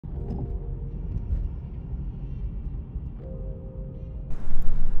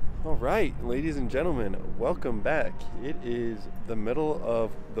All right, ladies and gentlemen, welcome back. It is the middle of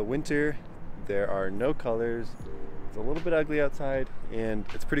the winter. There are no colors. It's a little bit ugly outside and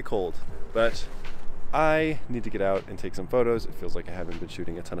it's pretty cold, but I need to get out and take some photos. It feels like I haven't been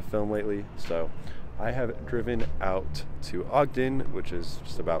shooting a ton of film lately, so I have driven out to Ogden, which is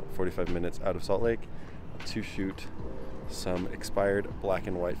just about 45 minutes out of Salt Lake, to shoot some expired black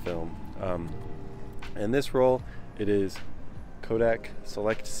and white film. In this roll, it is Kodak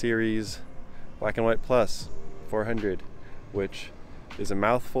Select Series Black and White Plus 400, which is a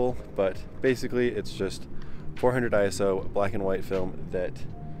mouthful, but basically it's just 400 ISO black and white film that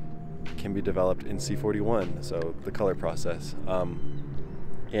can be developed in C41, so the color process.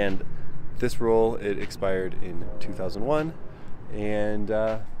 And this roll, it expired in 2001, and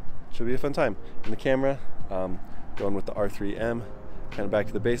should be a fun time. And the camera, going with the R3M. Kind of back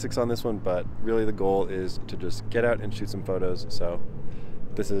to the basics on this one, but really the goal is to just get out and shoot some photos. So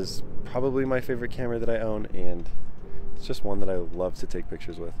this is probably my favorite camera that I own, and it's just one that I love to take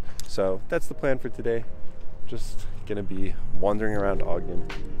pictures with. So that's the plan for today. Just gonna be wandering around Ogden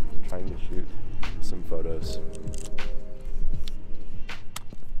trying to shoot some photos.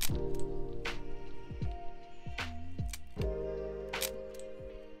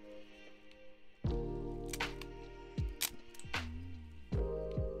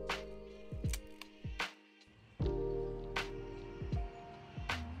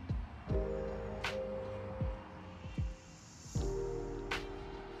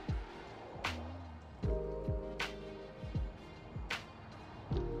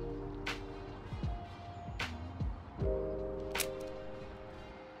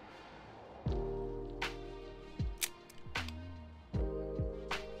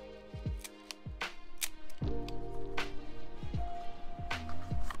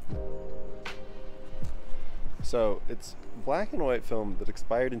 So it's black and white film that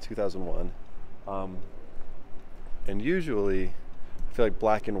expired in 2001, and usually I feel like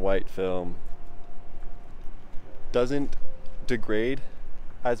black and white film doesn't degrade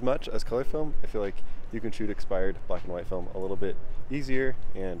as much as color film. I feel like you can shoot expired black and white film a little bit easier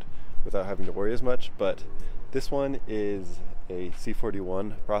and without having to worry as much, but this one is a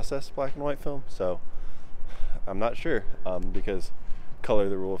C41 process black and white film, so I'm not sure, because color,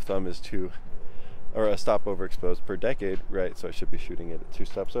 the rule of thumb is a stop overexposed per decade, right? So I should be shooting it at 2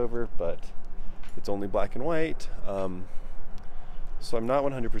 stops over, but it's only black and white. So I'm not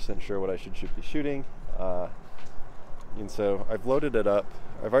 100% sure what I should be shooting. And so I've loaded it up.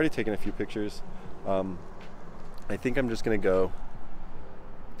 I've already taken a few pictures. I think I'm just gonna go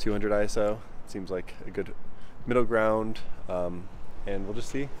 200 ISO. Seems like a good middle ground, and we'll just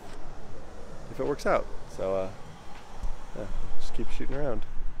see if it works out. So yeah, just keep shooting around.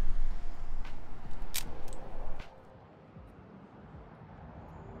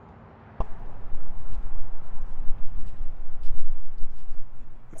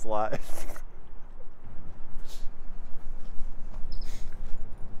 It's live.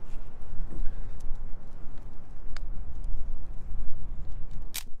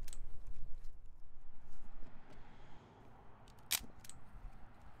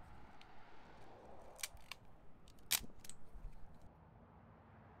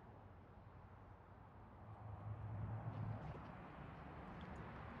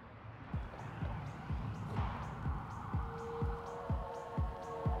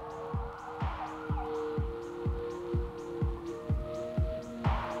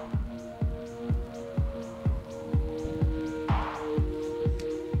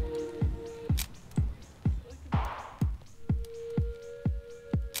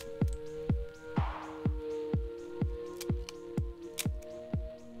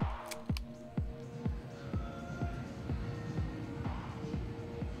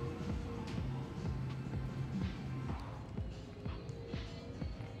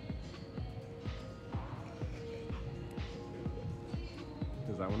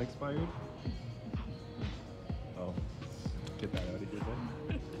 Is that one expired? Oh, get that out of here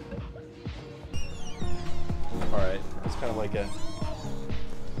then. Alright, it's kind of like a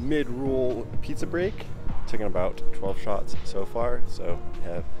mid-roll pizza break. Taken about 12 shots so far, so we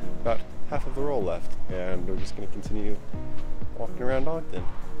have about half of the roll left, and we're just going to continue walking around Ogden.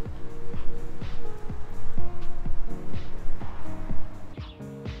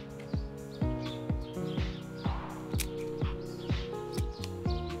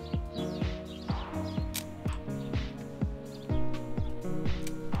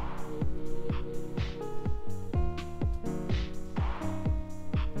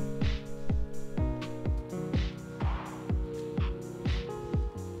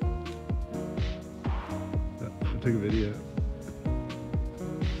 I took a video.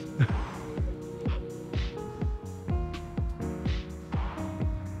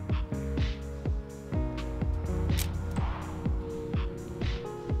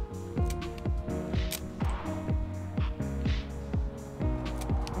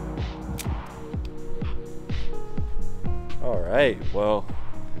 All right, well,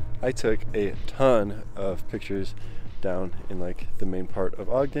 I took a ton of pictures down in like the main part of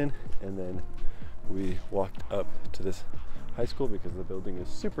Ogden, and then we walked up to this high school because the building is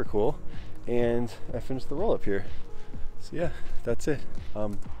super cool, and I finished the roll up here. So yeah, that's it.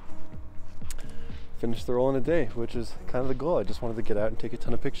 Finished the roll in a day, which is kind of the goal. I just wanted to get out and take a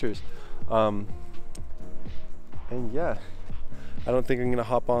ton of pictures. And yeah, I don't think I'm gonna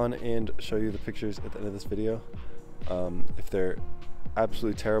hop on and show you the pictures at the end of this video. If they're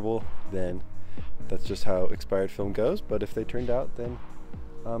absolutely terrible, then that's just how expired film goes. But if they turned out, then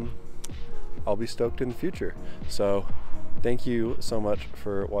I'll be stoked in the future. So thank you so much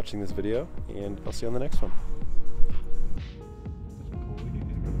for watching this video, and I'll see you on the next one.